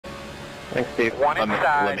Thanks, Steve. One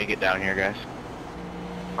inside. Let me get down here, guys.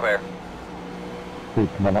 Clear. Steve,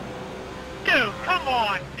 come on up. Dude, come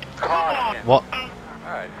on! Come on! What?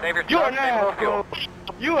 Alright, save your You're truck, an save ass, more fuel. bro.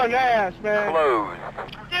 You an ass, man. Close.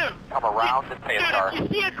 Dude! Come around and pay a car. Dude,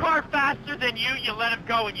 if you see a car faster than you, you let him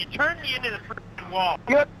go and you turn me into the freaking wall.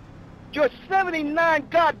 You're 79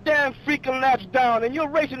 goddamn freaking laps down, and you're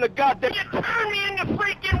racing the goddamn... You turn me into the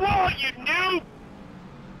freaking wall, you noob!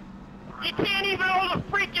 You can't even hold a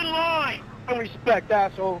freaking line! Respect,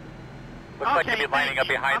 asshole. Looks like you'll be lining up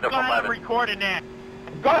behind them I'm glad 11. I'm recording that.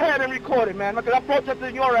 Go ahead and record it, man, because I'm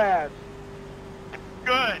protesting your ass.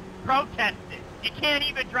 Good. Protest it. You can't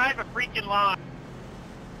even drive a freaking line.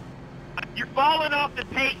 You're falling off the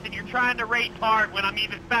pace and you're trying to race hard when I'm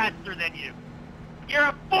even faster than you. You're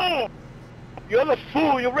a fool! You're the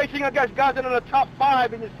fool. You're racing against guys that are in the top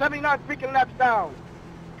 5, and you're 79 freaking laps down.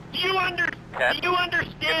 Do you understand if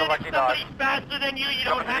somebody's faster than you, you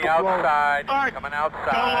don't have to the outside. Coming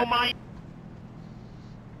outside. Go, my...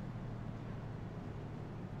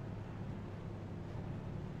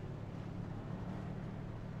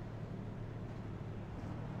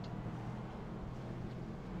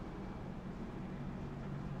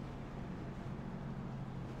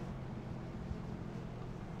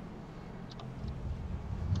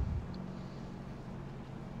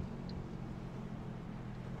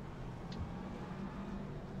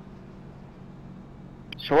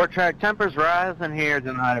 Short track tempers rising here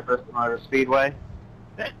tonight at Bristol Motor Speedway.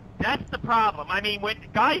 That's the problem. I mean, when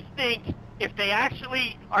guys think if they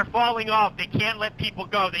actually are falling off, they can't let people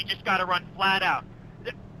go. They just got to run flat out.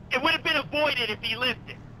 It would have been avoided if he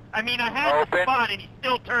lifted. I mean, I had the spot and he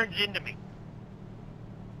still turns into me.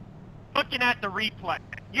 Looking at the replay.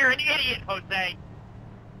 You're an idiot, Jose.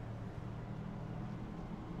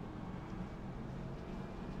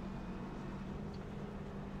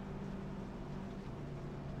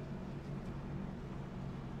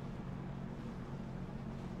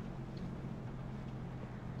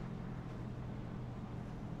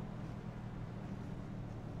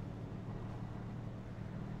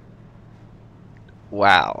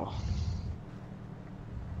 Wow.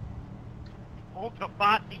 Whole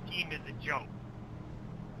Tafasi team is a joke.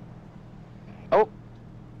 Oh.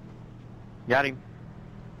 Got him.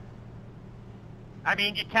 I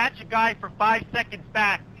mean, you catch a guy for 5 seconds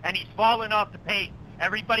back, and he's falling off the pace.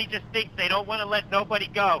 Everybody just thinks they don't want to let nobody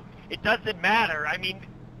go. It doesn't matter. I mean,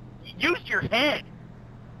 use your head.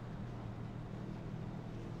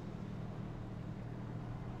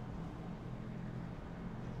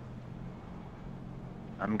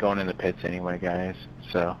 I'm going in the pits anyway, guys,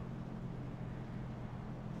 so...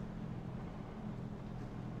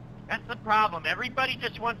 That's the problem. Everybody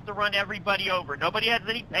just wants to run everybody over. Nobody has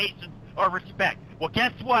any patience or respect. Well,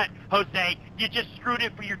 guess what, Jose? You just screwed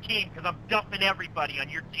it for your team because I'm dumping everybody on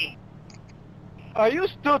your team. Are you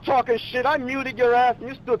still talking shit? I muted your ass and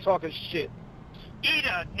you're still talking shit.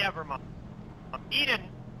 Ida, never mind. Ida,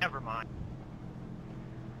 never mind.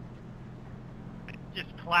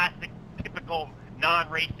 Just classic, typical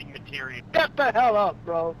non-racing material. Get the hell up,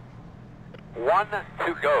 bro. 1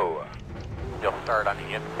 to go. You'll start on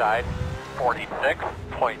the inside.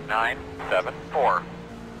 46.974.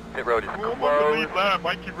 Pit road is closed.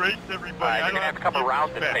 I can race everybody. You're gonna have to come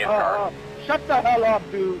around and pay a car. Shut the hell up,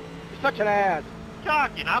 dude. You're such an ass.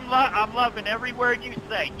 Talking. I'm loving every word you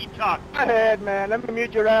say. Keep talking. Go ahead, man. Let me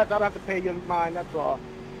mute your ass. I don't have to pay you mine. That's all.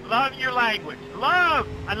 Love your language. I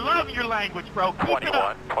love your language, bro.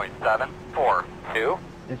 21.742.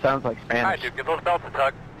 It sounds like Spanish. Alright, dude, get those belts and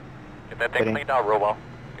tug. Get that thing cleaned out real well.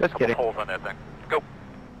 Just kidding. Holes on that thing. Go.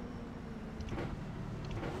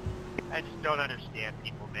 I just don't understand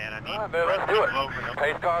people, man. I mean, Alright, man, let's do it.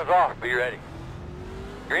 Pace car's off. Be ready.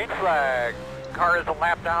 Green flag. Car is a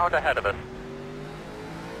lap down ahead of us.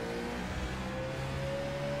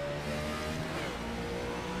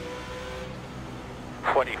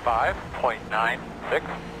 .96.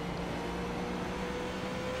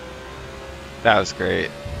 That was great.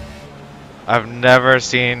 I've never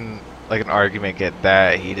seen like an argument get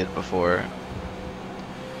that heated before.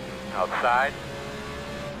 Outside.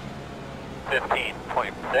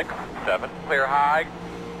 15.67. Clear high.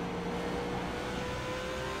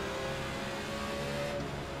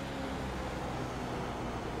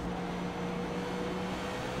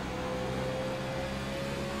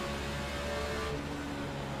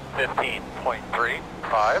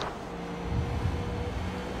 .35.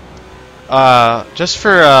 Just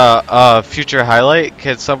for a future highlight,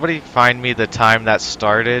 could somebody find me the time that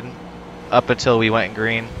started up until we went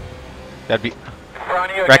green? That'd be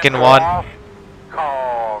Reckon 1.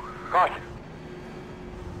 Call caution.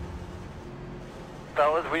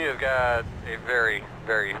 Fellas, we have got a very,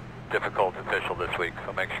 very difficult official this week,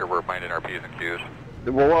 so make sure we're minding our P's and Q's.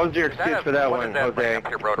 Well, what was your excuse for that what one, is that bring Jose? up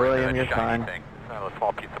your rotary, William, that you're shiny fine. thing? It's a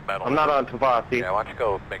small piece of metal. I'm not on Tavasi. Yeah, why don't you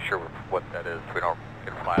go make sure what that is so we don't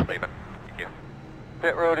get a flat leaving. Thank you.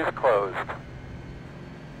 Pit road is closed.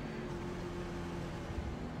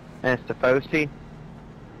 And it's Tifosi.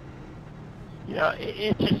 You know,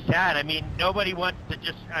 it's just sad. I mean, nobody wants to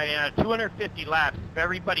just, 250 laps, if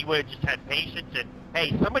everybody would have just had patience and,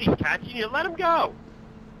 hey, somebody's catching you, let them go.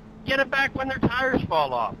 Get them back when their tires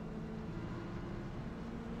fall off.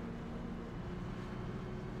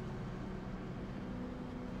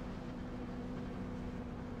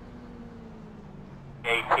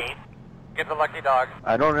 Get the lucky dog.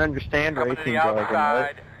 I don't understand Coming to racing the jargon.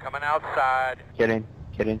 outside. Coming outside. Kidding.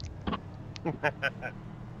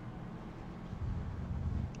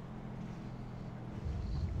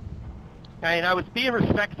 I mean, I was being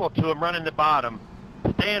respectful to him running the bottom,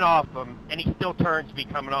 staying off him, and he still turns me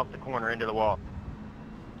coming off the corner into the wall.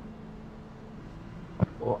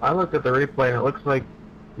 Well, I looked at the replay and it looks like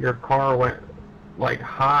your car went like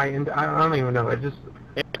high, and I don't even know. It just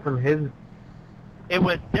from his. It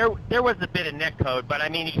was there was a bit of net code, but I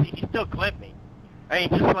mean he still clipped me. I mean,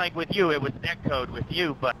 just like with you, it was net code with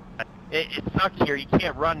you, but it sucks here. You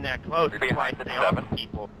can't run that close. That's why I stay off of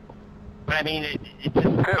people. But I mean, it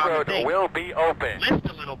just Pit road will be open. Lift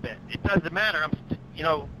a little bit. It doesn't matter.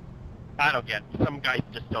 I don't get it. Some guys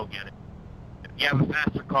just don't get it. If you have a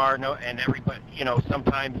faster car, and everybody,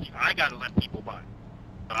 sometimes I gotta let people by.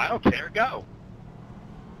 But I don't care. Go.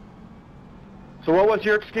 So what was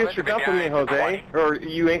your excuse for dumping me, behind Jose? 20. Or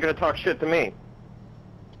you ain't gonna talk shit to me?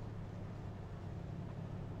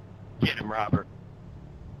 Get him, Robert.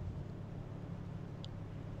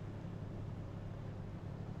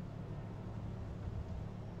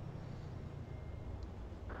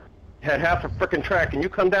 Had half a frickin' track and you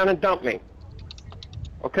come down and dump me.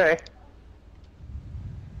 Okay.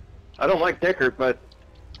 I don't like Dickert, but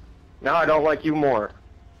now I don't like you more.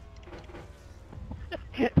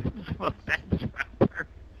 Well, thanks, Robert.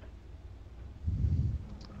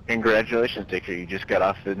 Congratulations, Dickert. You just got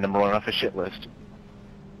off the number 1 off the shit list.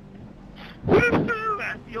 Woohoo!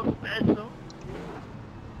 I feel special.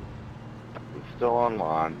 I'm still on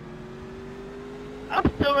line.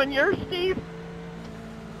 I'm still on yours, Steve.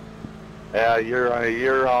 Yeah,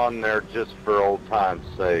 you're on there just for old time's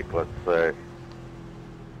sake, let's say.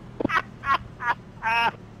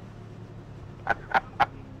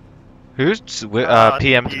 Who's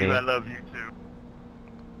PM'd Steve, me? I love you too.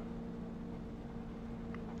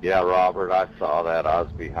 Yeah, Robert, I saw that. I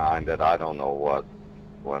was behind it. I don't know what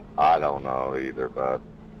I don't know either, but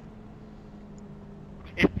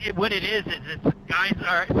What it is it's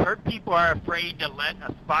certain people are afraid to let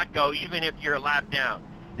a spot go even if you're a lap down.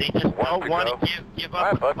 They just don't want to give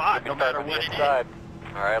up a spot no matter what it is.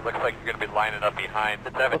 All right, looks like you're going to be lining up behind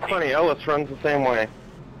the 17. That's funny, Ellis runs the same way.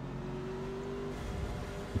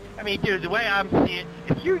 I mean, dude, the way I'm seeing,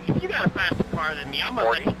 if you got a faster car than me, I'm gonna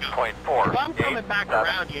let you go. 40.4. If I'm coming back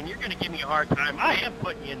around you and you're gonna give me a hard time, I am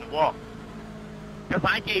putting you in the wall. Because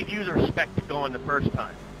I gave you the respect to go in the first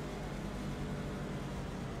time.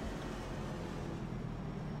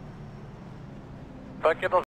 But give those